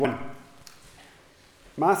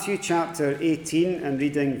Matthew chapter 18 and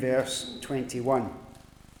reading verse 21.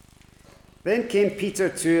 Then came Peter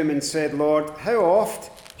to him and said, Lord, how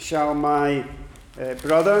oft shall my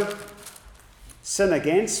brother sin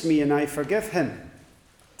against me and I forgive him?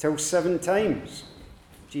 Till 7 times.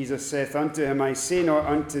 Jesus saith unto him, I say not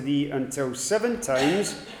unto thee until 7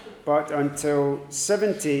 times, but until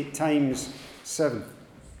 70 times 7.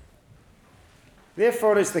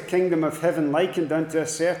 Therefore is the kingdom of heaven likened unto a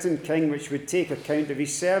certain king which would take account of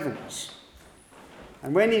his servants.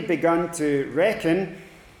 And when he had begun to reckon,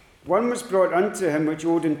 one was brought unto him which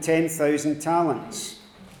owed him 10,000 talents.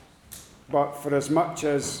 But for as much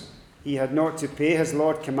as he had not to pay, his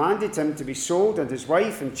Lord commanded him to be sold, and his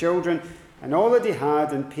wife and children, and all that he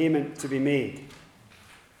had, in payment to be made.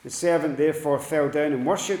 The servant therefore fell down and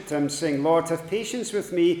worshipped him, saying, Lord, have patience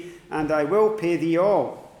with me, and I will pay thee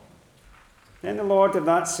all. Then the Lord of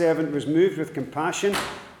that servant was moved with compassion,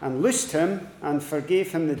 and loosed him, and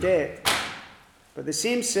forgave him the debt. But the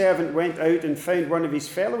same servant went out and found one of his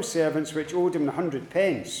fellow servants, which owed him 100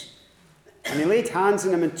 pence. And he laid hands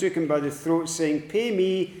on him and took him by the throat, saying, Pay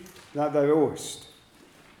me that thou owest.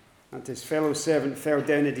 And his fellow servant fell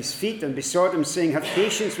down at his feet, and besought him, saying, Have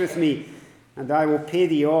patience with me, and I will pay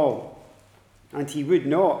thee all. And he would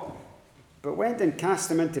not, but went and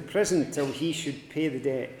cast him into prison till he should pay the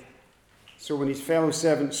debt. So when his fellow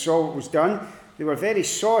servants saw what was done, they were very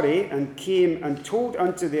sorry, and came and told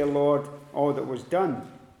unto their Lord all that was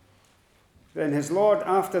done. Then his Lord,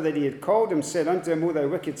 after that he had called him, said unto him, O thou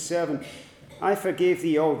wicked servant, I forgave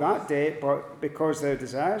thee all that debt, but because thou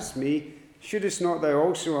desirest me, shouldest not thou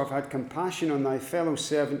also have had compassion on thy fellow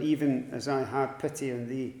servant, even as I had pity on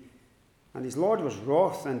thee? And his Lord was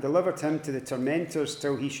wroth, and delivered him to the tormentors,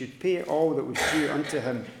 till he should pay all that was due unto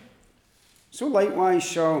him. So likewise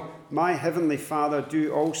shall my heavenly Father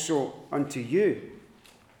do also unto you,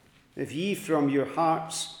 if ye from your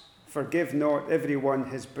hearts forgive not every one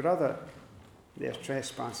his brother their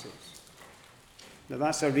trespasses. Now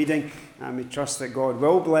that's our reading, and we trust that God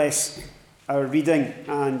will bless our reading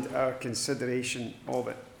and our consideration of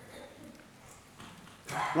it.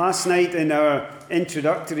 Last night in our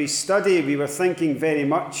introductory study, we were thinking very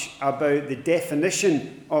much about the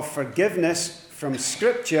definition of forgiveness from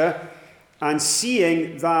Scripture, and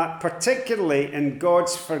seeing that particularly in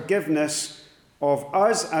God's forgiveness of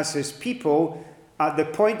us as his people at the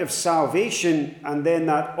point of salvation, and then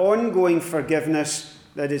that ongoing forgiveness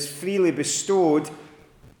that is freely bestowed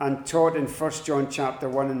and taught in 1 John chapter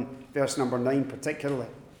 1 and verse number 9 particularly.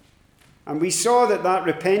 And we saw that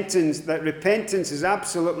repentance is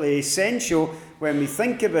absolutely essential when we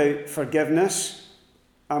think about forgiveness.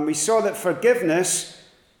 And we saw that forgiveness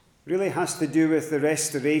really has to do with the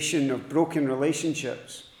restoration of broken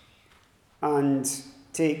relationships and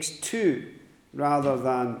takes 2 rather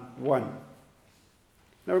than 1.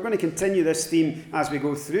 Now we're going to continue this theme as we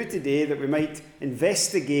go through today, that we might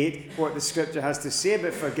investigate what the Scripture has to say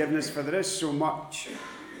about forgiveness, for there is so much.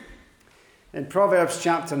 In Proverbs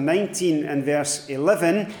chapter 19 and verse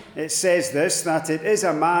 11, it says this, that it is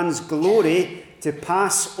a man's glory to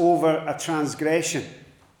pass over a transgression.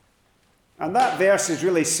 And that verse is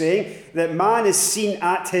really saying that man is seen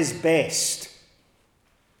at his best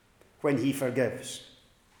when he forgives.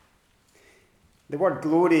 The word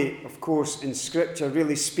glory, of course, in Scripture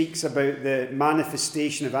really speaks about the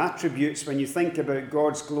manifestation of attributes. When you think about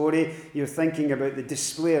God's glory, you're thinking about the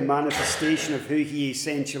display and manifestation of who he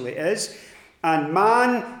essentially is. And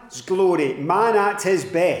man's glory, man at his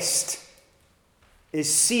best,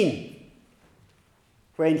 is seen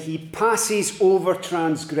when he passes over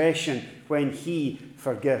transgression, when he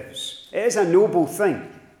forgives. It is a noble thing.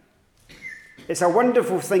 It's a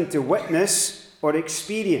wonderful thing to witness or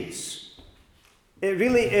experience. It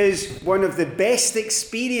really is one of the best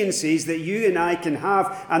experiences that you and I can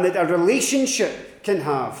have, and that a relationship can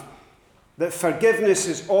have, that forgiveness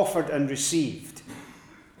is offered and received.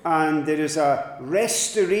 And there is a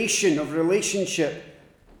restoration of relationship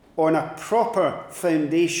on a proper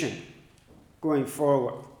foundation going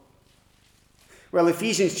forward. Well,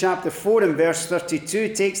 Ephesians chapter 4 and verse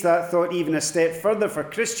 32 takes that thought even a step further for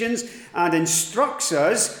Christians and instructs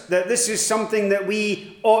us that this is something that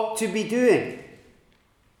we ought to be doing.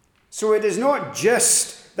 So it is not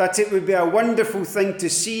just that it would be a wonderful thing to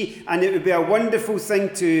see and it would be a wonderful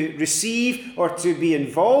thing to receive or to be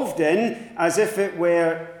involved in, as if it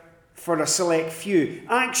were for a select few.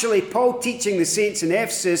 Actually, Paul, teaching the saints in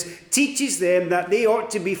Ephesus, teaches them that they ought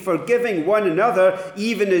to be forgiving one another,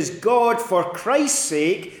 even as God, for Christ's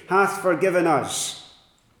sake, hath forgiven us.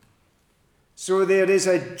 So there is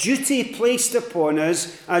a duty placed upon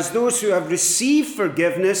us as those who have received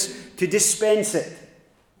forgiveness to dispense it.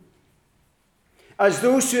 as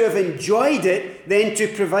those who have enjoyed it, then to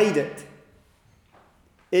provide it.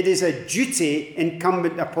 It is a duty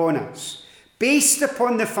incumbent upon us, based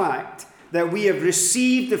upon the fact that we have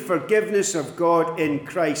received the forgiveness of God in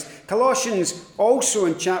Christ. Colossians also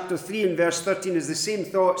in chapter 3 and verse 13 is the same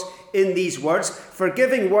thoughts in these words,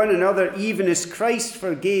 forgiving one another even as Christ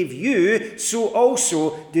forgave you, so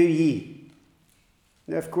also do ye.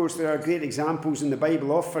 Now, of course, there are great examples in the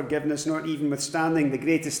Bible of forgiveness, not even withstanding the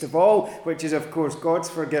greatest of all, which is, of course, God's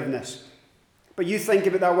forgiveness. But you think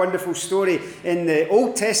about that wonderful story in the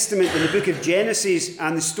Old Testament, in the book of Genesis,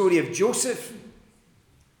 and the story of Joseph.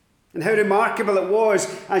 And how remarkable it was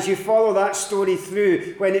as you follow that story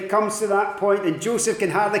through, when it comes to that point and Joseph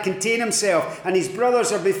can hardly contain himself and his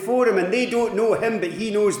brothers are before him and they don't know him but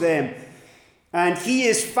he knows them. And he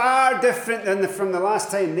is far different than from the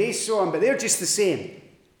last time they saw him, but they're just the same.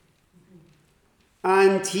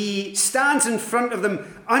 And he stands in front of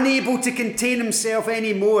them, unable to contain himself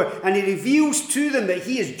anymore, and he reveals to them that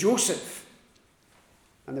he is Joseph.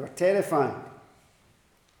 And they were terrified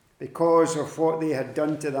because of what they had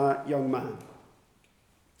done to that young man.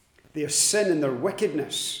 Their sin and their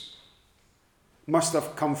wickedness must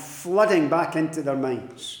have come flooding back into their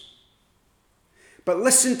minds. But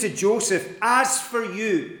listen to Joseph. As for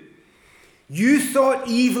you, you thought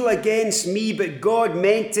evil against me, but God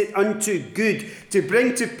meant it unto good, to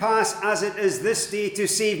bring to pass as it is this day, to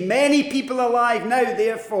save many people alive. Now,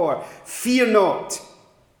 therefore, fear not.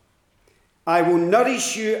 I will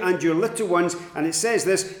nourish you and your little ones. And it says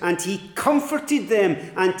this, and he comforted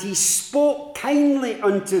them, and he spoke kindly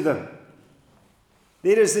unto them.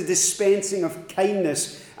 There is the dispensing of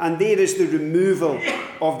kindness, and there is the removal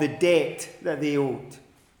of the debt that they owed.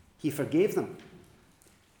 He forgave them,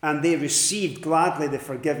 and they received gladly the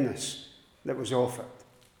forgiveness that was offered.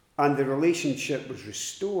 And the relationship was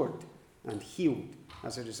restored and healed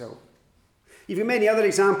as a result. You've got many other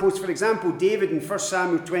examples. For example, David in 1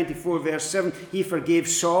 Samuel 24 verse 7, he forgave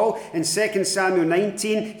Saul. In 2 Samuel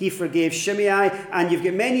 19, he forgave Shimei. And you've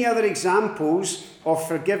got many other examples of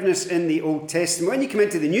forgiveness in the Old Testament. When you come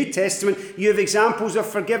into the New Testament, you have examples of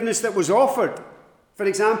forgiveness that was offered. For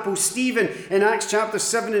example, Stephen in Acts chapter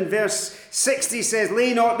 7 and verse 60 says,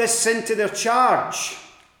 lay not this sin to their charge.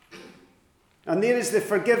 And there is the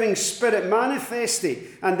forgiving spirit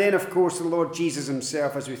manifested. And then, of course, the Lord Jesus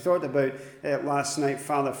himself, as we thought about last night,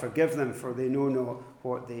 Father, forgive them, for they know not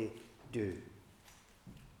what they do.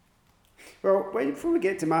 Well, before we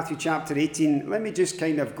get to Matthew chapter 18, let me just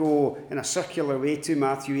kind of go in a circular way to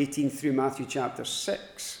Matthew 18 through Matthew chapter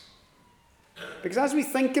 6. Because as we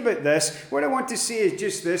think about this, what I want to say is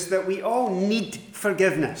just this, that we all need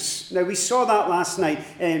forgiveness. Now, we saw that last night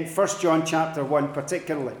in 1 John chapter 1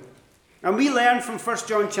 particularly. And we learn from 1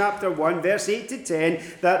 John chapter 1, verse 8 to 10,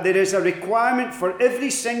 that there is a requirement for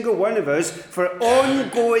every single one of us for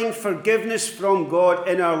ongoing forgiveness from God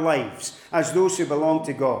in our lives as those who belong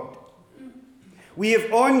to God. We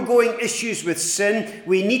have ongoing issues with sin.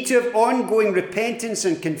 We need to have ongoing repentance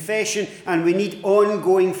and confession, and we need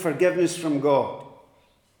ongoing forgiveness from God.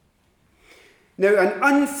 Now, an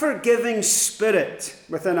unforgiving spirit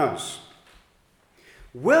within us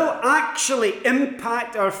will actually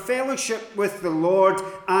impact our fellowship with the Lord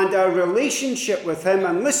and our relationship with him.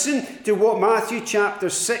 And listen to what Matthew chapter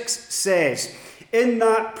 6 says in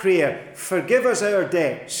that prayer. Forgive us our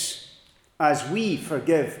debts as we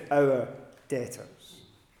forgive our debtors.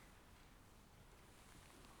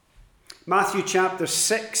 Matthew chapter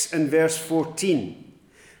 6 and verse 14.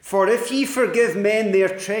 For if ye forgive men their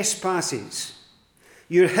trespasses,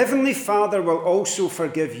 your heavenly Father will also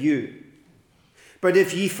forgive you. But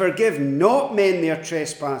if ye forgive not men their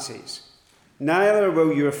trespasses, neither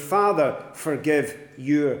will your Father forgive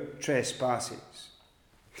your trespasses.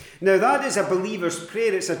 Now that is a believer's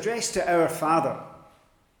prayer. It's addressed to our Father.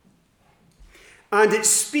 And it's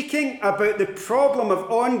speaking about the problem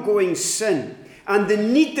of ongoing sin and the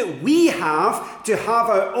need that we have to have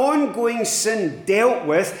our ongoing sin dealt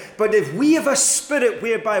with. But if we have a spirit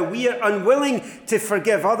whereby we are unwilling to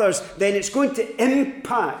forgive others, then it's going to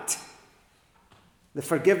impact the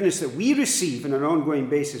forgiveness that we receive on an ongoing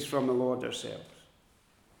basis from the Lord ourselves.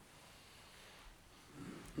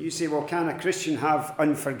 You say, well, can a Christian have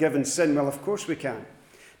unforgiven sin? Well, of course we can.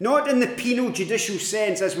 Not in the penal judicial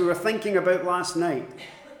sense as we were thinking about last night,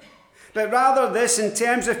 but rather this in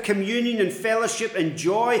terms of communion and fellowship and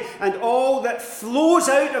joy and all that flows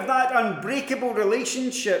out of that unbreakable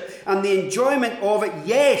relationship and the enjoyment of it.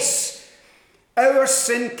 Yes, our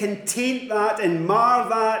sin can taint that and mar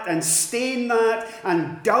that and stain that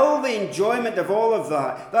and dull the enjoyment of all of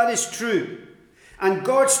that. That is true. And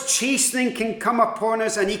God's chastening can come upon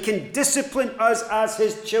us and he can discipline us as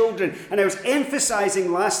his children. And I was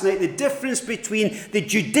emphasizing last night the difference between the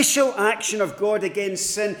judicial action of God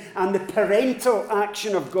against sin and the parental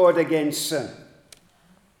action of God against sin.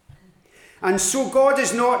 And so God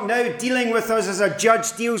is not now dealing with us as a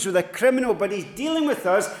judge deals with a criminal, but he's dealing with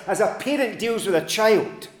us as a parent deals with a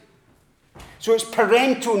child. So it's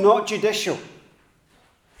parental, not judicial.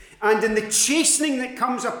 And in the chastening that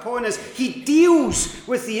comes upon us, he deals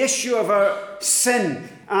with the issue of our sin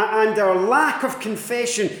and our lack of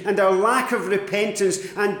confession and our lack of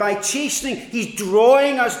repentance. And by chastening, he's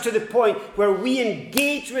drawing us to the point where we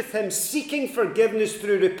engage with him, seeking forgiveness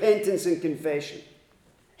through repentance and confession.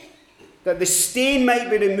 That the stain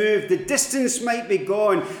might be removed, the distance might be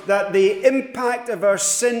gone, that the impact of our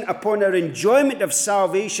sin upon our enjoyment of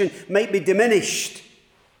salvation might be diminished.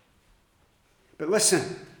 But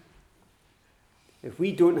listen, if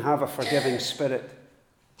we don't have a forgiving spirit,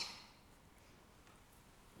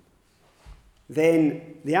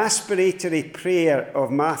 then the aspiratory prayer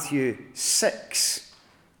of Matthew 6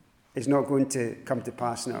 is not going to come to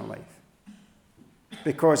pass in our life.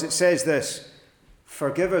 Because it says this,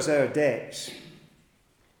 forgive us our debts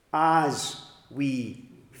as we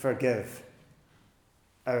forgive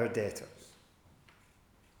our debtors.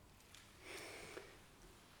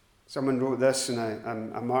 Someone wrote this and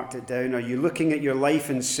I marked it down. Are you looking at your life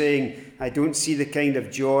and saying, I don't see the kind of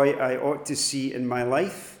joy I ought to see in my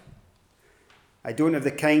life? I don't have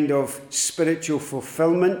the kind of spiritual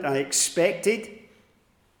fulfillment I expected.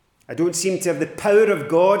 I don't seem to have the power of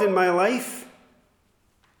God in my life.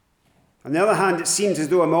 On the other hand, it seems as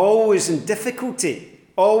though I'm always in difficulty,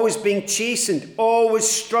 always being chastened, always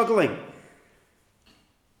struggling.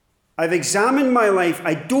 I've examined my life.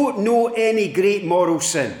 I don't know any great moral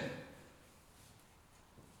sin.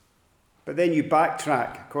 But then you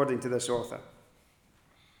backtrack, according to this author.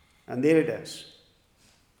 And there it is.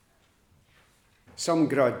 Some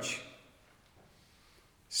grudge,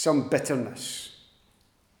 some bitterness,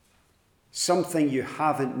 something you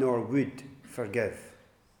haven't nor would forgive.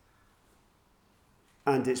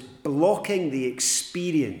 And it's blocking the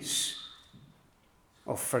experience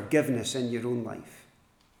of forgiveness in your own life.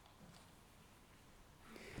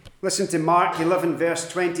 Listen to Mark 11, verse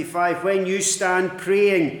 25. When you stand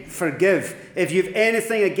praying, forgive. If you've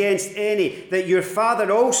anything against any, that your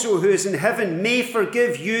Father also who is in heaven may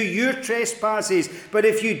forgive you your trespasses. But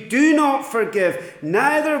if you do not forgive,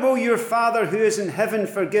 neither will your Father who is in heaven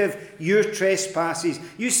forgive your trespasses.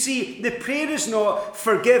 You see, the prayer is not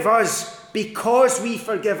forgive us because we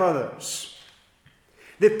forgive others.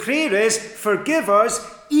 The prayer is forgive us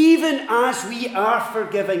even as we are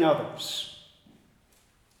forgiving others.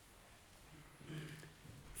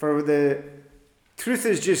 For the truth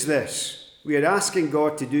is just this. We are asking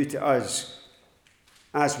God to do to us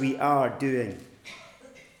as we are doing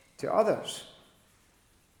to others.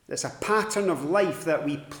 It's a pattern of life that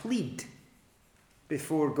we plead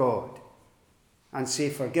before God and say,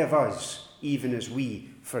 forgive us even as we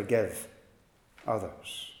forgive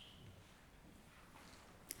others.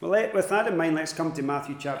 Well, with that in mind, let's come to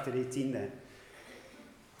Matthew chapter 18 then.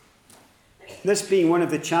 This being one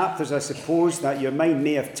of the chapters, I suppose, that your mind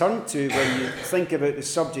may have turned to when you think about the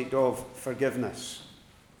subject of forgiveness.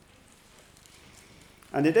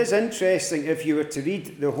 And it is interesting, if you were to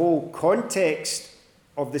read the whole context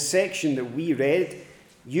of the section that we read,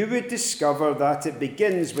 you would discover that it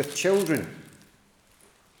begins with children.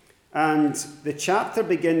 And the chapter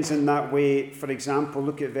begins in that way. For example,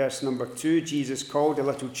 look at verse number 2. Jesus called a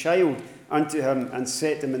little child unto him and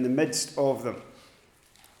set him in the midst of them.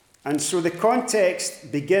 And so the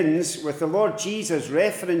context begins with the Lord Jesus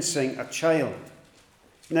referencing a child.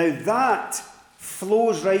 Now that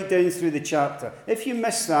flows right down through the chapter. If you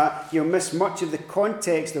miss that, you'll miss much of the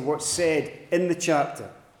context of what's said in the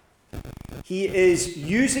chapter. He is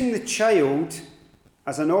using the child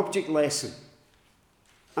as an object lesson.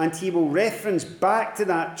 And he will reference back to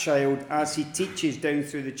that child as he teaches down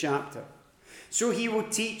through the chapter. So he will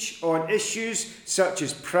teach on issues such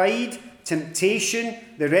as pride, temptation,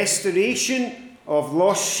 the restoration of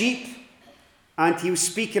lost sheep, and he'll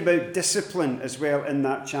speak about discipline as well in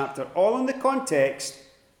that chapter, all in the context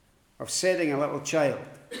of setting a little child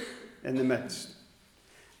in the midst.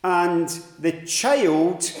 And the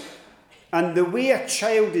child and the way a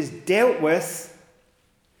child is dealt with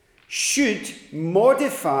should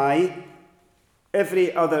modify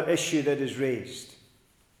every other issue that is raised,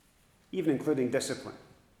 even including discipline.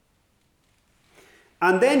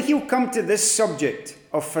 And then he'll come to this subject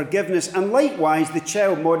of forgiveness, and likewise the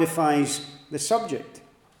child modifies the subject.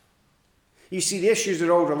 You see, the issues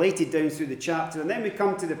are all related down through the chapter. And then we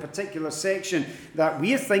come to the particular section that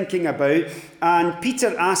we're thinking about, and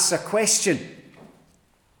Peter asks a question.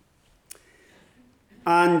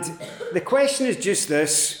 And the question is just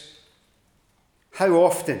this: how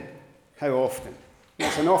often? How often?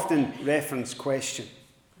 It's an often referenced question.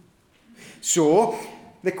 So,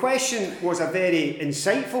 the question was a very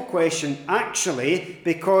insightful question, actually,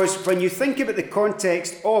 because when you think about the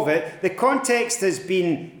context of it, the context has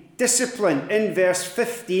been discipline in verse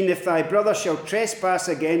 15, if thy brother shall trespass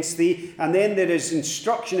against thee, and then there is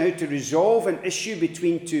instruction how to resolve an issue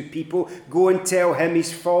between two people. Go and tell him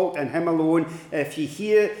his fault and him alone. If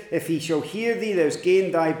he shall hear thee, thou hast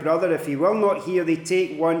gained thy brother. If he will not hear thee,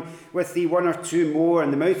 take one with thee, one or two more.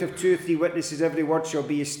 In the mouth of 2 or 3 witnesses every word shall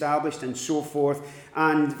be established, and so forth.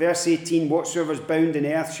 And verse 18, whatsoever is bound in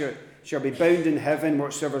earth shall be bound in heaven,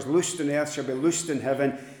 whatsoever is loosed on earth shall be loosed in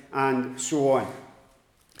heaven, and so on.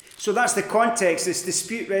 So that's the context, it's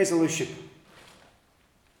dispute resolution.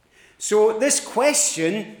 So this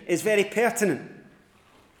question is very pertinent.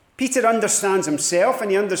 Peter understands himself,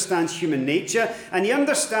 and he understands human nature, and he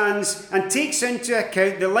understands and takes into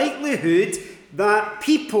account the likelihood that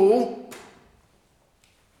people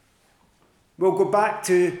will go back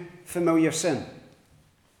to familiar sin.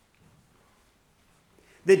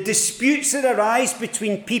 The disputes that arise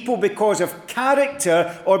between people because of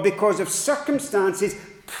character or because of circumstances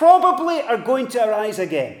probably are going to arise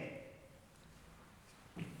again.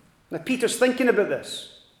 Now, Peter's thinking about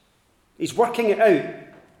this. He's working it out.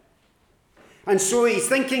 And so he's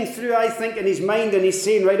thinking through, I think, in his mind, and he's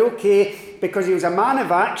saying, right, okay, because he was a man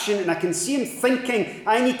of action, and I can see him thinking,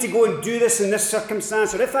 I need to go and do this in this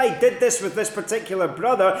circumstance, or if I did this with this particular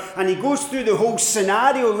brother, and he goes through the whole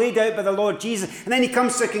scenario laid out by the Lord Jesus, and then he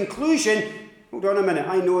comes to a conclusion, hold on a minute,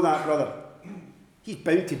 I know that brother. He's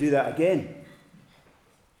bound to do that again.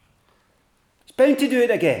 He's bound to do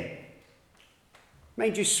it again.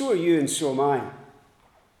 Mind you, so are you and so am I.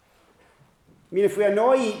 I mean, if we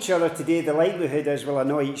annoy each other today, the likelihood is we'll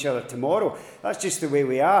annoy each other tomorrow. That's just the way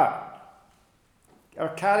we are.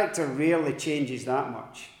 Our character rarely changes that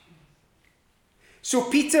much. So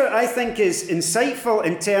Peter, I think, is insightful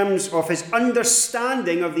in terms of his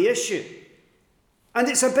understanding of the issue. And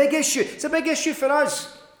it's a big issue. It's a big issue for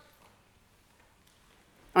us.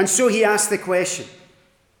 And so he asked the question.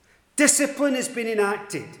 Discipline has been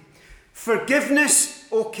enacted. Forgiveness,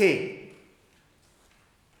 okay.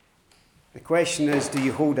 The question is, do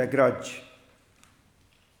you hold a grudge?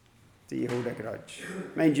 Do you hold a grudge?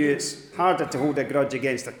 Mind you, it's harder to hold a grudge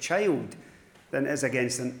against a child than it is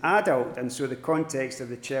against an adult, and so the context of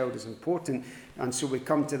the child is important. And so we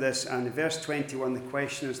come to this, and in verse 21, the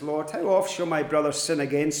question is, Lord, how oft shall my brother sin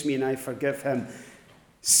against me and I forgive him?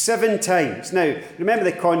 7 times. Now, remember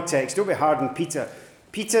the context. Don't be hard on Peter.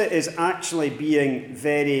 Peter is actually being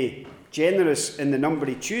very generous in the number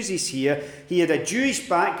he chooses here. He had a Jewish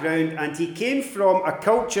background, and he came from a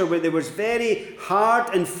culture where there was very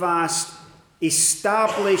hard and fast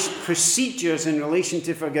established procedures in relation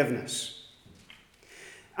to forgiveness.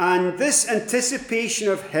 And this anticipation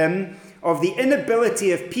of him, of the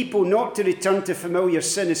inability of people not to return to familiar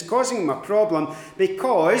sin, is causing him a problem,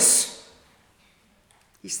 because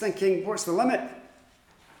he's thinking, what's the limit?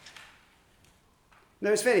 Now,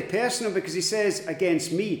 it's very personal, because he says,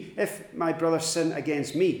 against me, if my brother sin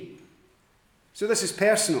against me. So this is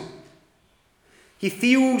personal. He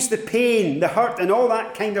feels the pain, the hurt, and all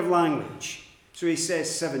that kind of language. So he says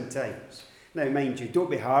 7 times. Now, mind you, don't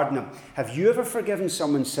be hard on him. Have you ever forgiven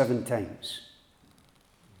someone 7 times?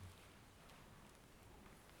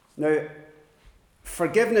 Now,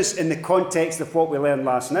 forgiveness in the context of what we learned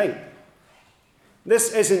last night.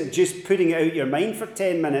 This isn't just putting it out your mind for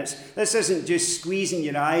 10 minutes. This isn't just squeezing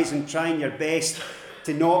your eyes and trying your best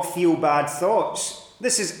to not feel bad thoughts.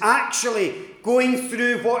 This is actually going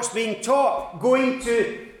through what's being taught, going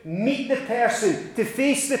to meet the person, to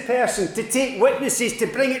face the person, to take witnesses, to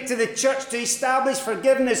bring it to the church, to establish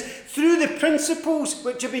forgiveness through the principles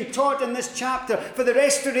which have been taught in this chapter for the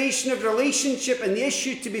restoration of relationship and the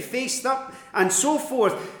issue to be faced up and so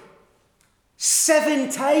forth.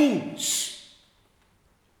 7 times.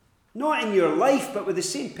 Not in your life, but with the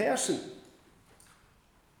same person.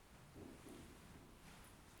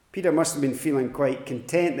 Peter must have been feeling quite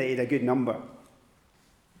content that he had a good number.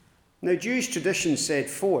 Now, Jewish tradition said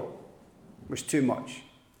 4 was too much.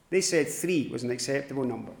 They said 3 was an acceptable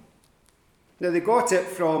number. Now, they got it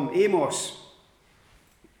from Amos,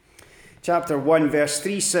 chapter 1, verse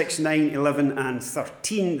 3, 6, 9, 11, and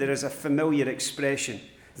 13. There is a familiar expression.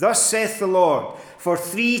 Thus saith the Lord, for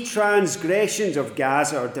 3 transgressions of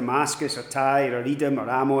Gaza or Damascus or Tyre or Edom or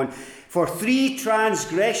Ammon, for 3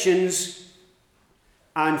 transgressions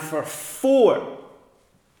and for 4,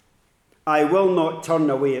 I will not turn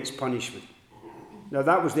away its punishment. Now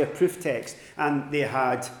that was their proof text, and they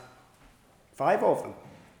had 5 of them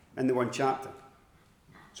in the one chapter.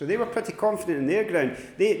 So they were pretty confident in their ground.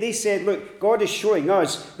 They said, look, God is showing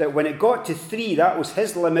us that when it got to 3, that was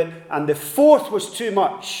his limit, and the 4th was too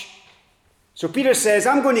much. So Peter says,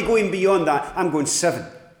 I'm going to go in beyond that. I'm going 7.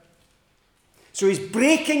 So he's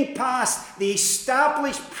breaking past the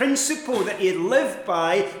established principle that he had lived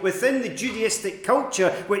by within the Judaistic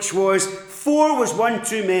culture, which was 4 was 1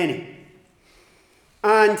 too many.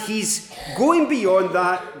 And he's going beyond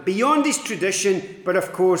that, beyond his tradition, but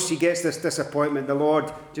of course he gets this disappointment. The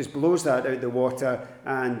Lord just blows that out the water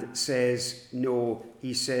and says no.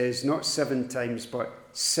 He says not 7 times, but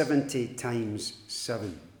 70 times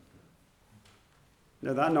 7.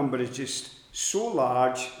 Now that number is just so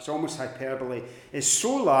large, it's almost hyperbole. It's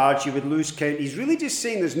so large you would lose count. He's really just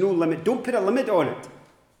saying there's no limit. Don't put a limit on it.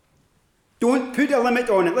 Don't put a limit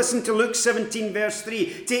on it. Listen to Luke 17 verse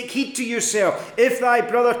 3. Take heed to yourself. If thy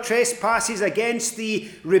brother trespasses against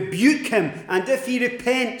thee, rebuke him. And if he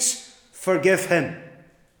repents, forgive him.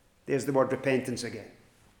 There's the word repentance again.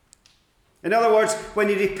 In other words, when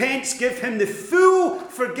he repents, give him the full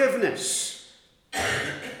forgiveness.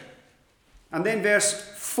 And then verse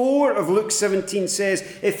 4 of Luke 17 says,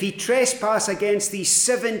 if he trespass against thee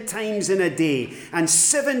 7 times in a day, and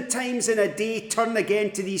 7 times in a day turn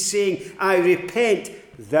again to thee, saying, I repent,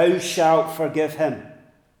 thou shalt forgive him.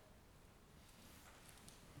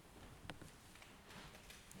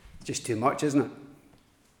 It's just too much, isn't it?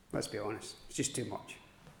 Let's be honest. It's just too much.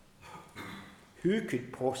 Who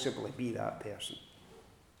could possibly be that person?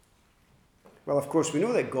 Well, of course, we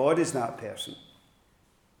know that God is that person.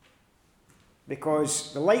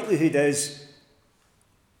 Because the likelihood is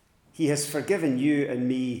he has forgiven you and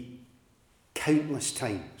me countless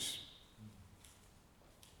times.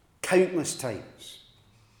 Countless times.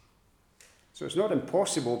 So it's not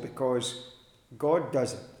impossible because God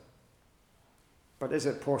does it. But is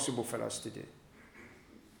it possible for us to do?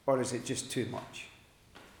 Or is it just too much?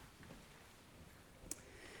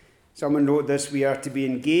 Someone wrote this: we are to be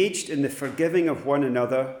engaged in the forgiving of one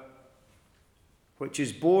another, which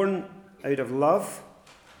is born out of love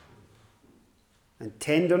and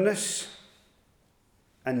tenderness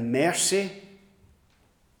and mercy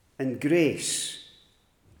and grace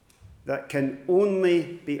that can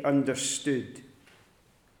only be understood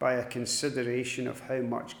by a consideration of how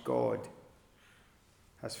much God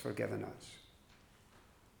has forgiven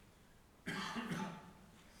us.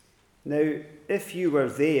 Now, if you were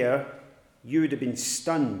there, you would have been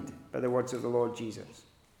stunned by the words of the Lord Jesus.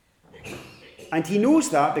 And he knows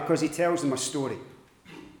that because he tells them a story.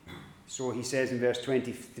 So he says in verse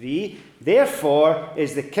 23, therefore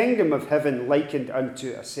is the kingdom of heaven likened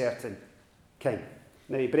unto a certain king.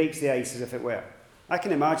 Now he breaks the ice as if it were. I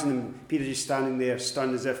can imagine them, Peter just standing there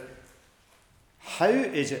stunned as if, how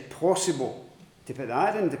is it possible to put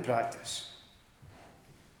that into practice?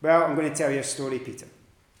 Well, I'm going to tell you a story, Peter.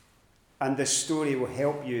 And this story will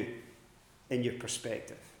help you in your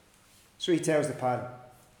perspective. So he tells the parable.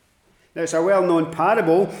 Now, it's a well-known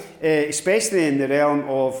parable, especially in the realm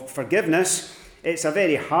of forgiveness. It's a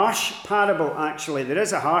very harsh parable, actually. There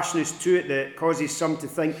is a harshness to it that causes some to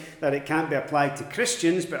think that it can't be applied to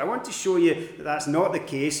Christians, but I want to show you that that's not the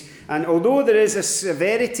case. And although there is a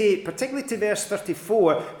severity, particularly to verse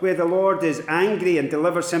 34, where the Lord is angry and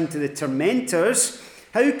delivers him to the tormentors,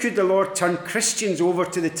 how could the Lord turn Christians over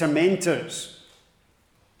to the tormentors?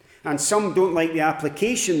 And some don't like the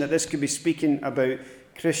application that this could be speaking about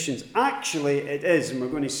Christians. Actually, it is, and we're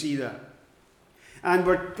going to see that. And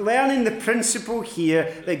we're learning the principle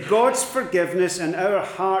here that God's forgiveness and our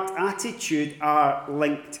heart attitude are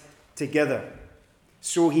linked together.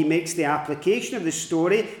 So he makes the application of the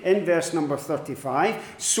story in verse number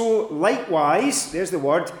 35. So likewise, there's the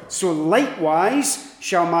word, so likewise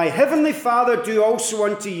shall my heavenly Father do also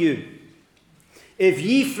unto you, if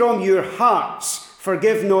ye from your hearts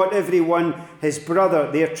forgive not every one his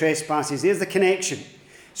brother their trespasses. There's the connection.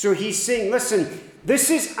 So he's saying, listen, this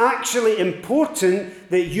is actually important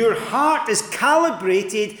that your heart is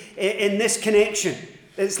calibrated in this connection.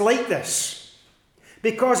 It's like this.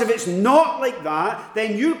 Because if it's not like that,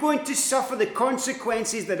 then you're going to suffer the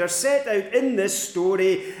consequences that are set out in this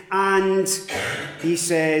story. And he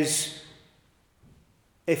says,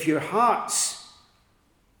 if your hearts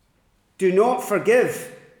do not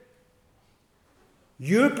forgive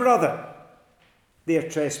your brother their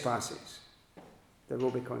trespasses, there will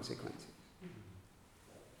be consequences.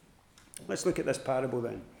 Let's look at this parable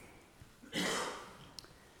then.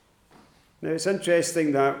 Now, it's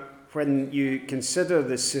interesting that when you consider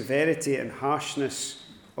the severity and harshness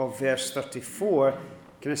of verse 34,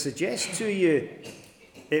 can I suggest to you,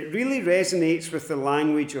 it really resonates with the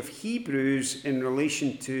language of Hebrews in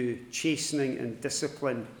relation to chastening and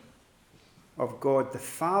discipline of God the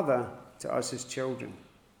Father to us as children.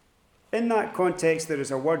 In that context, there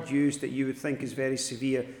is a word used that you would think is very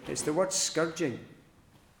severe. It's the word scourging.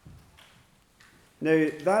 Now,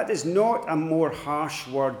 that is not a more harsh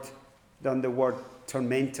word than the word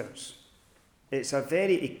tormentors. It's a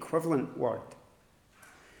very equivalent word.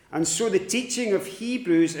 And so the teaching of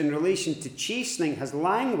Hebrews in relation to chastening has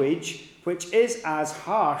language which is as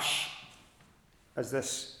harsh as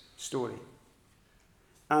this story.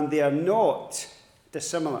 And they are not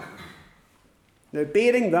dissimilar. Now,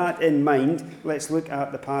 bearing that in mind, let's look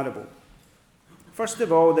at the parable. First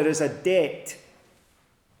of all, there is a debt.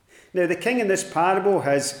 Now, the king in this parable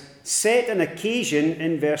has set an occasion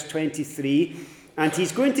in verse 23, and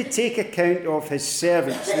he's going to take account of his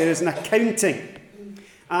servants. There is an accounting.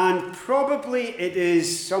 And probably it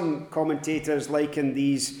is, some commentators liken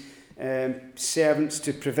these servants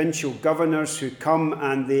to provincial governors who come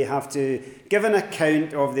and they have to give an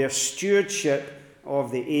account of their stewardship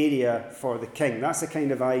of the area for the king. That's the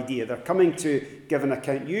kind of idea. They're coming to give an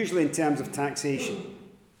account, usually in terms of taxation.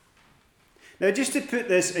 Now, just to put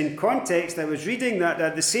this in context, I was reading that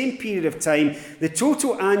at the same period of time, the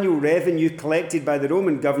total annual revenue collected by the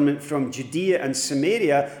Roman government from Judea and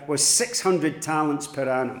Samaria was 600 talents per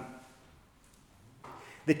annum.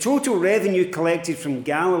 The total revenue collected from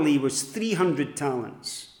Galilee was 300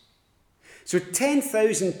 talents. So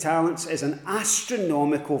 10,000 talents is an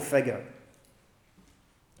astronomical figure.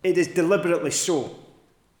 It is deliberately so.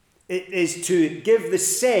 It is to give the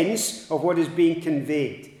sense of what is being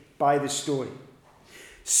conveyed by the story.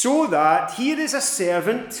 So that here is a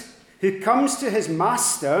servant who comes to his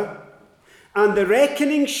master, and the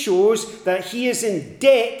reckoning shows that he is in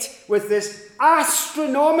debt with this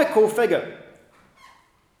astronomical figure.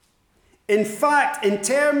 In fact, in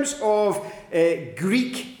terms of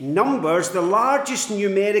Greek numbers, the largest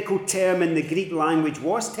numerical term in the Greek language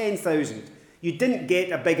was 10,000. You didn't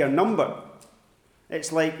get a bigger number.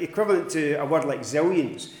 It's like equivalent to a word like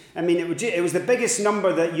zillions. I mean, it was the biggest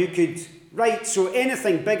number that you could write, so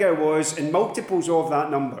anything bigger was in multiples of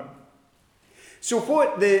that number. So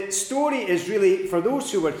what the story is really, for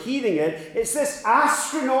those who were hearing it, it's this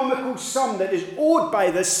astronomical sum that is owed by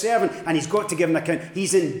this servant, and he's got to give an account.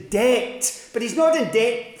 He's in debt, but he's not in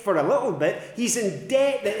debt for a little bit. He's in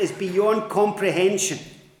debt that is beyond comprehension.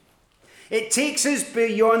 It takes us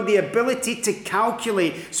beyond the ability to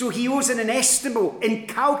calculate. So he owes an inestimable,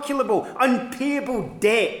 incalculable, unpayable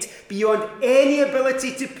debt beyond any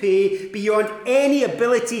ability to pay, beyond any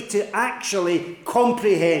ability to actually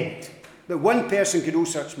comprehend that one person could owe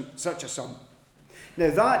such a sum.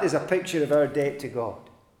 Now that is a picture of our debt to God.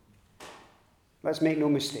 Let's make no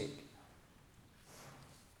mistake.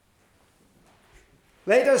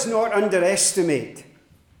 Let us not underestimate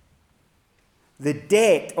the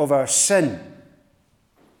debt of our sin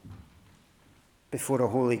before a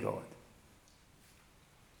holy God.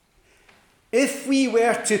 If we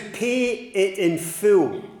were to pay it in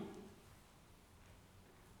full,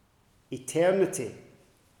 eternity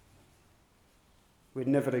would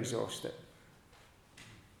never exhaust it.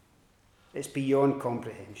 It's beyond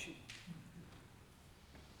comprehension.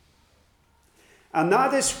 And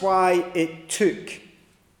that is why it took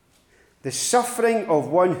the suffering of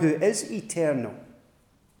one who is eternal,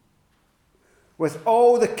 with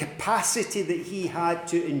all the capacity that he had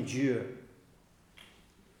to endure,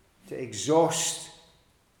 to exhaust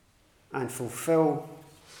and fulfill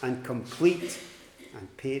and complete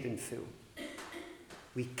and pay it in full.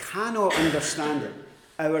 We cannot understand it,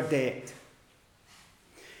 our debt.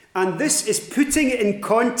 And this is putting it in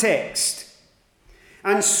context.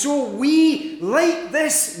 And so we, like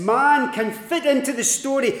this man, can fit into the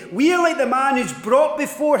story. We are like the man who's brought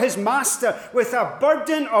before his master with a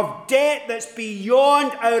burden of debt that's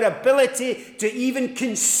beyond our ability to even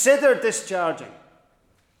consider discharging.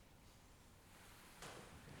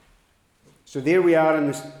 So there we are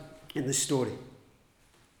in the story.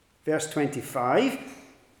 Verse 25,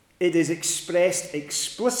 it is expressed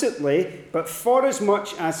explicitly, but for as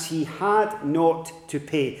much as he had not to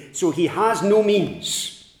pay. So he has no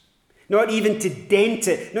means, not even to dent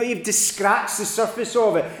it, not even to scratch the surface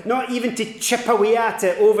of it, not even to chip away at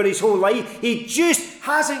it over his whole life. He just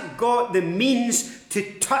hasn't got the means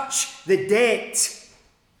to touch the debt.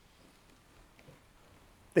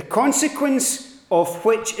 The consequence of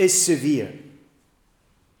which is severe.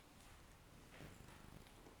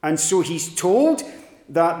 And so he's told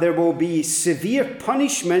that there will be severe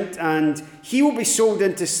punishment, and he will be sold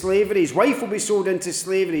into slavery, his wife will be sold into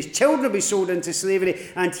slavery, his children will be sold into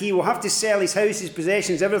slavery, and he will have to sell his house, his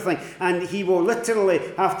possessions, everything, and he will literally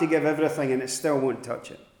have to give everything, and it still won't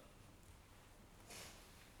touch it.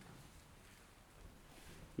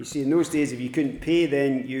 You see, in those days, if you couldn't pay,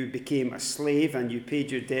 then you became a slave, and you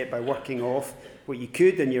paid your debt by working off what you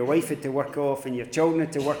could, and your wife had to work off, and your children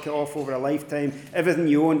had to work it off over a lifetime. Everything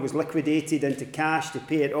you owned was liquidated into cash to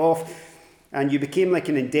pay it off, and you became like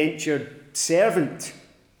an indentured servant.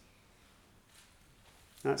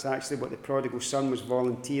 That's actually what the prodigal son was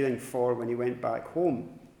volunteering for when he went back home,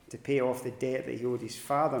 to pay off the debt that he owed his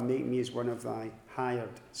father. Make me as one of thy hired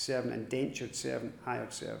servant, indentured servant,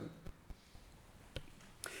 hired servant.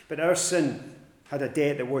 But our sin had a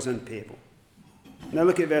debt that was unpayable. Now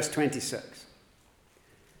look at verse 26.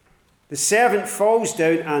 The servant falls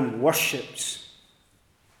down and worships,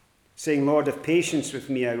 saying, Lord, have patience with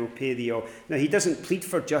me, I will pay thee all. Now he doesn't plead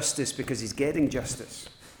for justice because he's getting justice.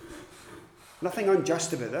 Nothing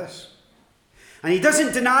unjust about this. And he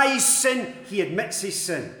doesn't deny his sin, he admits his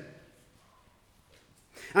sin.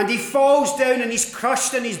 And he falls down and he's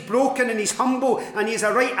crushed and he's broken and he's humble and he has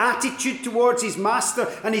a right attitude towards his master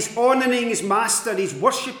and he's honouring his master. He's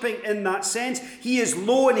worshipping in that sense. He is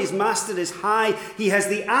low and his master is high. He has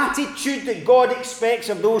the attitude that God expects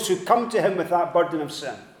of those who come to him with that burden of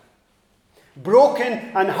sin. Broken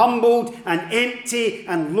and humbled and empty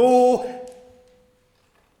and low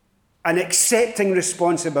and accepting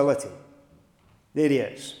responsibility. There he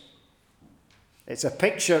is. It's a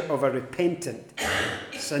picture of a repentant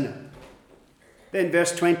sinner. Then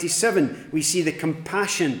verse 27, we see the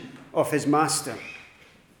compassion of his master.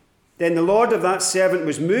 Then the Lord of that servant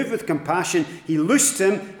was moved with compassion. He loosed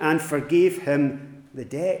him and forgave him the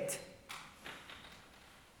debt.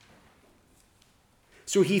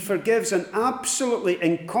 So he forgives an absolutely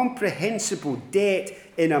incomprehensible debt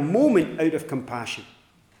in a moment out of compassion.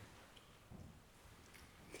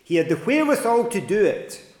 He had the wherewithal to do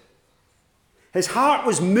it. His heart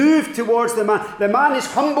was moved towards the man. The man is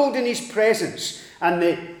humbled in his presence, and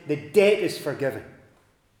the debt is forgiven.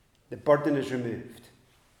 The burden is removed.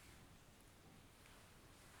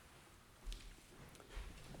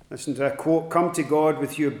 Listen to a quote. Come to God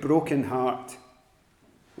with your broken heart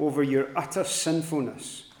over your utter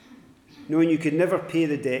sinfulness, knowing you could never pay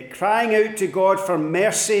the debt, crying out to God for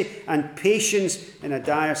mercy and patience in a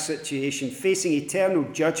dire situation, facing eternal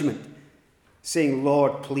judgment, saying,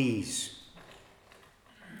 Lord, please.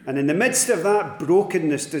 And in the midst of that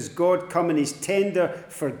brokenness, does God come in his tender,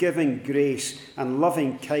 forgiving grace and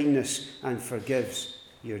loving kindness and forgives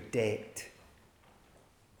your debt.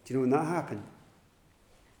 Do you know when that happened?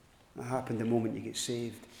 That happened the moment you get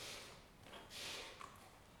saved.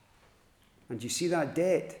 And you see that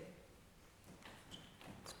debt?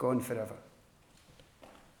 It's gone forever.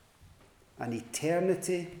 An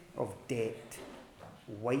eternity of debt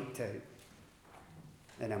wiped out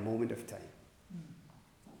in a moment of time.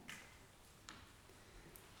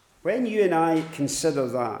 When you and I consider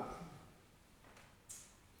that,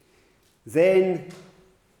 then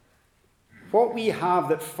what we have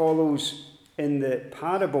that follows in the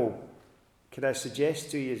parable, could I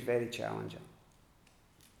suggest to you, is very challenging.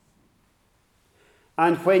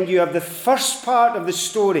 And when you have the first part of the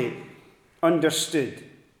story understood,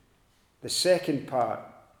 the second part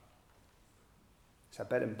is a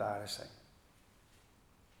bit embarrassing.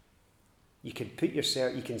 You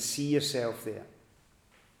can see yourself there.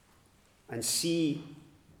 And see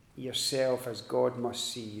yourself as God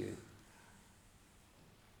must see you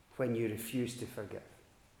when you refuse to forgive.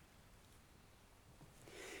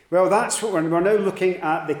 Well, that's what we're now looking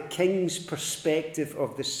at, the king's perspective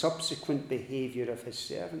of the subsequent behaviour of his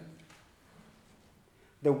servant.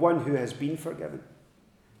 The one who has been forgiven.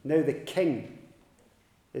 Now the king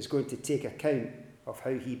is going to take account of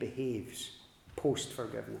how he behaves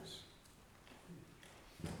post-forgiveness.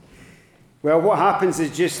 Well, what happens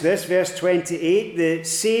is just this, verse 28, the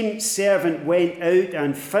same servant went out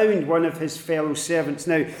and found one of his fellow servants.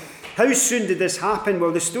 Now, how soon did this happen?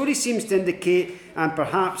 Well, the story seems to indicate, and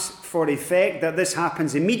perhaps for effect, that this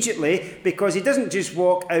happens immediately, because he doesn't just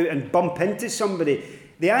walk out and bump into somebody.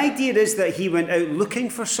 The idea is that he went out looking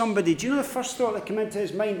for somebody. Do you know the first thought that came into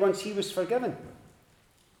his mind once he was forgiven?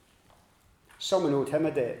 Someone owed him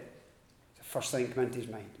a debt. It's the first thing that came into his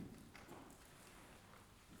mind.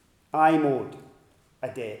 I'm owed a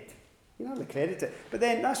debt. You know, they credit it. But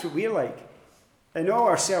then that's what we're like. In all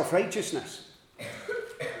our self-righteousness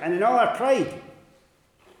and in all our pride,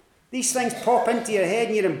 these things pop into your head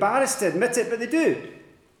and you're embarrassed to admit it, but they do.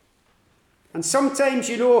 And sometimes,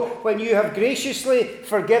 you know, when you have graciously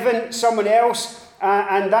forgiven someone else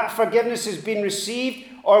and that forgiveness has been received,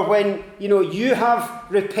 or when you have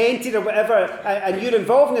repented or whatever, and you're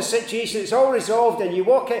involved in a situation, it's all resolved, and you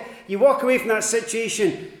walk away from that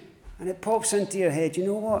situation, and it pops into your head, you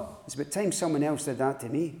know what? It's about time someone else did that to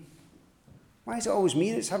me. Why is it always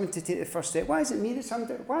me that's having to take the first step? Why is it me that's having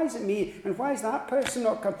to? Why is it me? And why is that person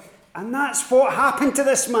not come? And that's what happened to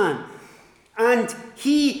this man. And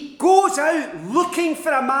he goes out looking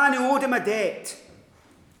for a man who owed him a debt.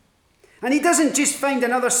 And he doesn't just find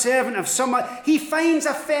another servant of someone. He finds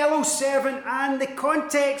a fellow servant, and the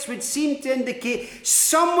context would seem to indicate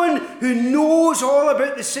someone who knows all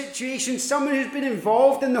about the situation, someone who's been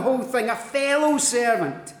involved in the whole thing, a fellow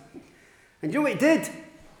servant. And you know what he did?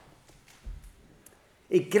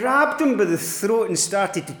 He grabbed him by the throat and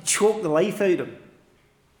started to choke the life out of him.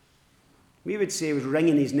 We would say he was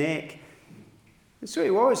wringing his neck. And so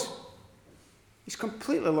he was. He's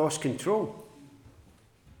completely lost control.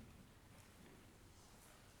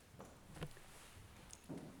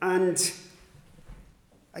 And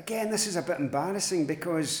again, this is a bit embarrassing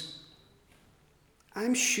because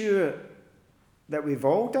I'm sure that we've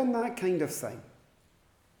all done that kind of thing.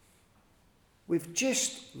 We've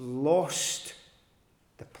just lost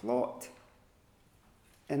the plot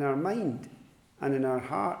in our mind and in our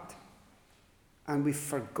heart, and we've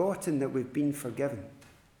forgotten that we've been forgiven,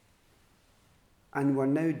 and we're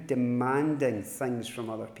now demanding things from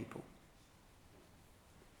other people.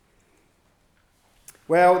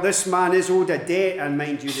 Well, this man is owed a debt, and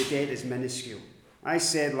mind you, the debt is minuscule. I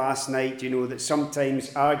said last night, that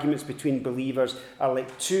sometimes arguments between believers are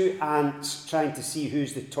like two ants trying to see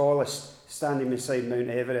who's the tallest standing beside Mount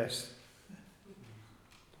Everest.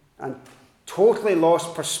 And totally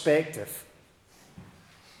lost perspective.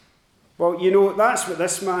 Well, that's what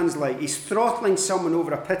this man's like. He's throttling someone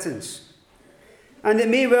over a pittance. And it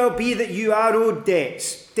may well be that you are owed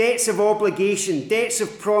debts. Debts of obligation, debts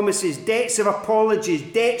of promises, debts of apologies,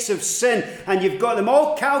 debts of sin. And you've got them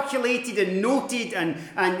all calculated and noted,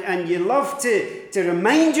 and you love to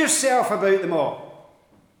remind yourself about them all.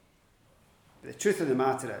 But the truth of the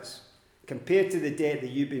matter is, compared to the debt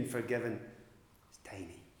that you've been forgiven, it's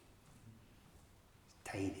tiny. It's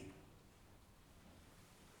tiny.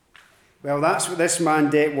 Well, that's what this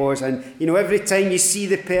man's debt was. And, every time you see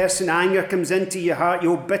the person, anger comes into your heart,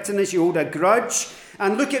 you hold bitterness, you hold a grudge.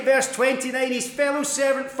 And look at verse 29. His fellow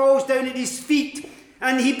servant falls down at his feet,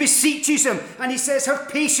 and he beseeches him. And he says, have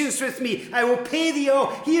patience with me. I will pay thee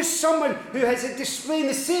all. Here's someone who has displaying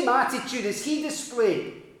the same attitude as he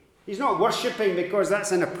displayed. He's not worshipping because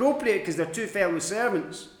that's inappropriate, because they're two fellow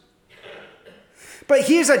servants. But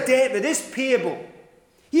here's a debt that is payable.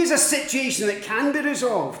 Here's a situation that can be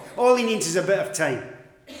resolved. All he needs is a bit of time.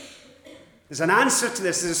 There's an answer to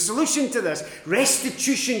this. There's a solution to this.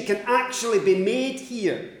 Restitution can actually be made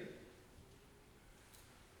here.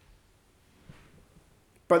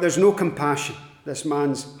 But there's no compassion. This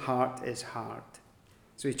man's heart is hard.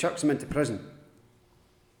 So he chucks him into prison.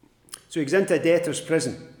 So he goes into a debtor's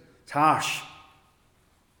prison. It's harsh.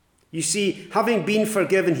 You see, having been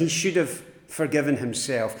forgiven, he should have forgiven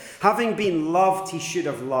himself. Having been loved, he should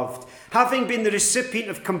have loved. Having been the recipient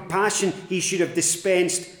of compassion, he should have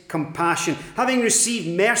dispensed compassion. Having received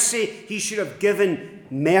mercy, he should have given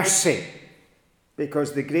mercy.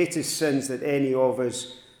 Because the greatest sins that any of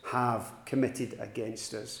us have committed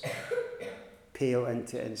against us pale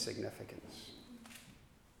into insignificance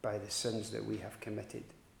by the sins that we have committed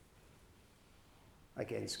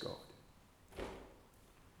against God.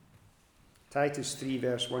 Titus 3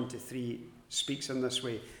 verse 1 to 3 speaks in this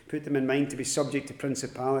way. Put them in mind to be subject to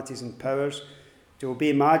principalities and powers, to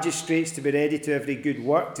obey magistrates, to be ready to every good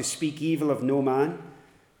work, to speak evil of no man,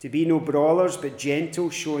 to be no brawlers, but gentle,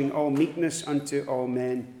 showing all meekness unto all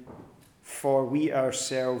men. For we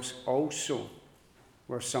ourselves also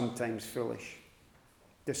were sometimes foolish,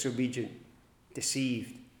 disobedient,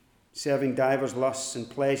 deceived, serving divers lusts and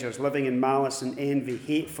pleasures, living in malice and envy,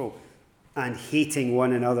 hateful, and hating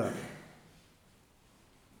one another.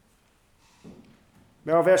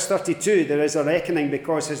 Well, verse 32, there is a reckoning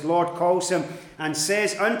because his Lord calls him and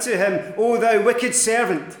says unto him, O thou wicked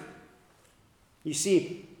servant. You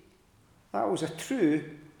see, that was a true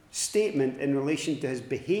statement in relation to his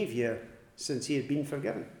behaviour since he had been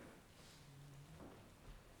forgiven.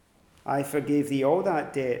 I forgave thee all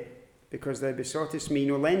that debt because thou besoughtest me.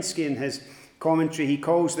 Nolensky, in his commentary, he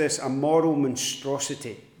calls this a moral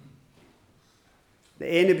monstrosity. That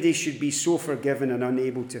anybody should be so forgiven and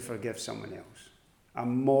unable to forgive someone else. A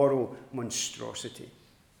moral monstrosity.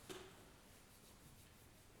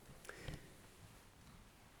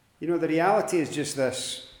 The reality is just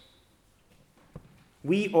this.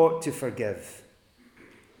 We ought to forgive.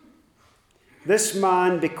 This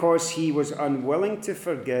man, because he was unwilling to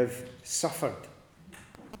forgive, suffered.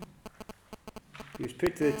 He was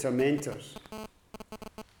put to the tormentors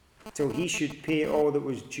till he should pay all that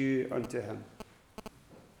was due unto him.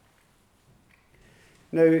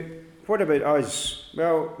 Now, what about us?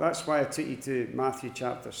 Well, that's why I took you to Matthew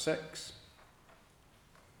chapter 6.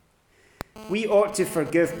 We ought to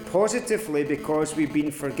forgive positively because we've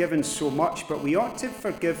been forgiven so much, but we ought to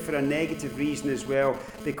forgive for a negative reason as well,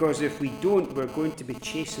 because if we don't, we're going to be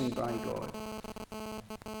chastened by God.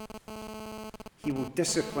 He will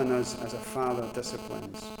discipline us as a father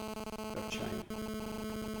disciplines their child.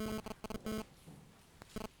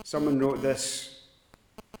 Someone wrote this: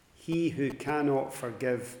 he who cannot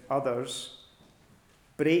forgive others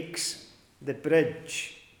breaks the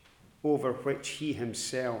bridge over which he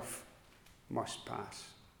himself must pass.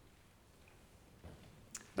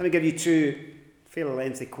 Let me give you two fairly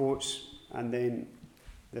lengthy quotes, and then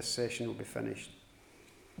this session will be finished.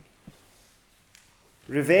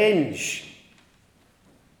 Revenge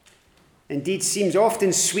indeed seems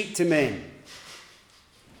often sweet to men,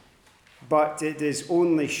 but it is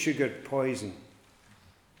only sugared poison,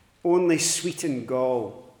 only sweetened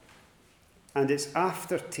gall, and its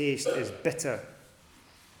aftertaste is bitter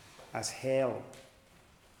as hell.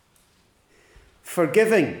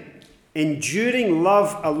 Forgiving, enduring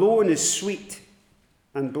love alone is sweet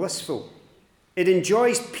and blissful. It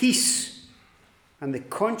enjoys peace and the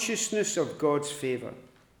consciousness of God's favour.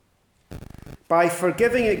 By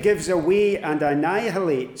forgiving, it gives away and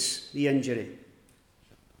annihilates the injury.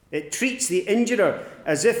 It treats the injurer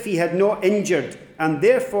as if he had not injured, and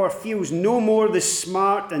therefore feels no more the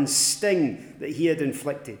smart and sting that he had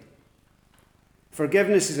inflicted.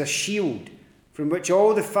 Forgiveness is a shield from which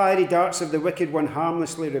all the fiery darts of the wicked one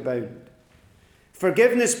harmlessly rebound.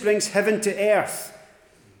 Forgiveness brings heaven to earth,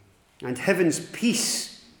 and heaven's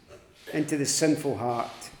peace into the sinful heart.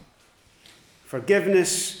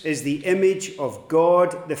 Forgiveness is the image of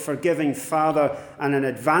God, the forgiving Father, and an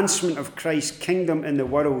advancement of Christ's kingdom in the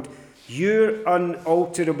world. Your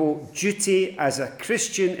unalterable duty as a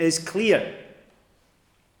Christian is clear.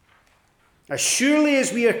 As surely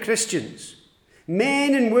as we are Christians,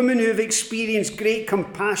 men and women who have experienced great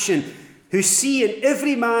compassion, who see in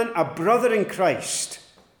every man a brother in Christ,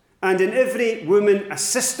 and in every woman a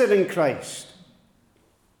sister in Christ,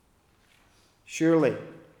 surely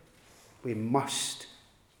we must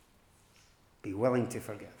be willing to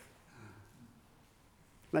forgive.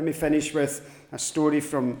 Let me finish with a story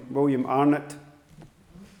from William Arnott.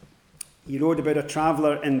 He wrote about a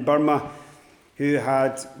traveller in Burma who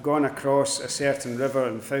had gone across a certain river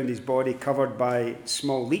and found his body covered by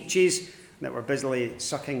small leeches that were busily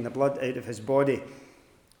sucking the blood out of his body.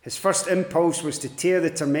 His first impulse was to tear the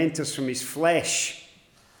tormentors from his flesh,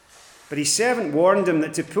 but his servant warned him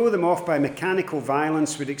that to pull them off by mechanical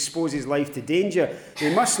violence would expose his life to danger.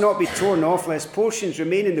 They must not be torn off lest portions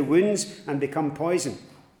remain in the wounds and become poison.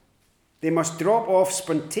 They must drop off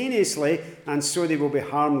spontaneously, and so they will be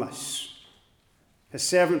harmless. His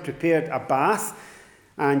servant prepared a bath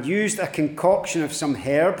and used a concoction of some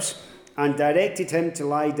herbs and directed him to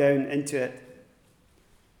lie down into it.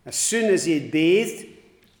 As soon as he had bathed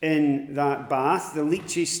in that bath, the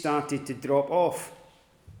leeches started to drop off.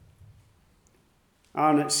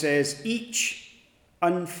 Arnott says, each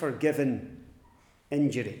unforgiven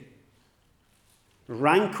injury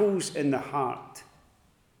rankles in the heart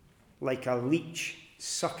like a leech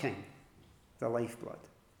sucking the lifeblood.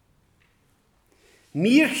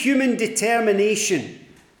 Mere human determination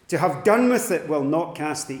to have done with it will not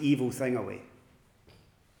cast the evil thing away.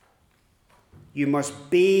 You must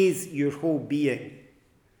bathe your whole being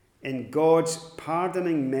in God's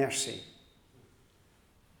pardoning mercy,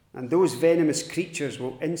 and those venomous creatures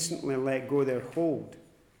will instantly let go their hold,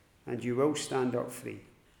 and you will stand up free.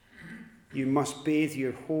 You must bathe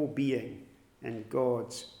your whole being in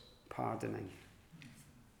God's pardoning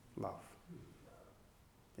love.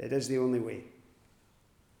 It is the only way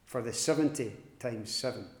for the 70 times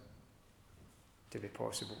 7 to be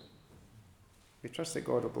possible. We trust that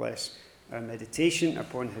God will bless our meditation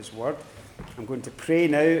upon his word. I'm going to pray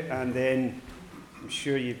now, and then I'm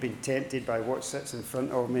sure you've been tempted by what sits in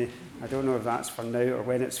front of me. I don't know if that's for now or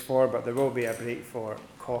when it's for, but there will be a break for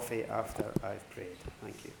coffee after I've prayed.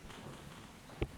 Thank you.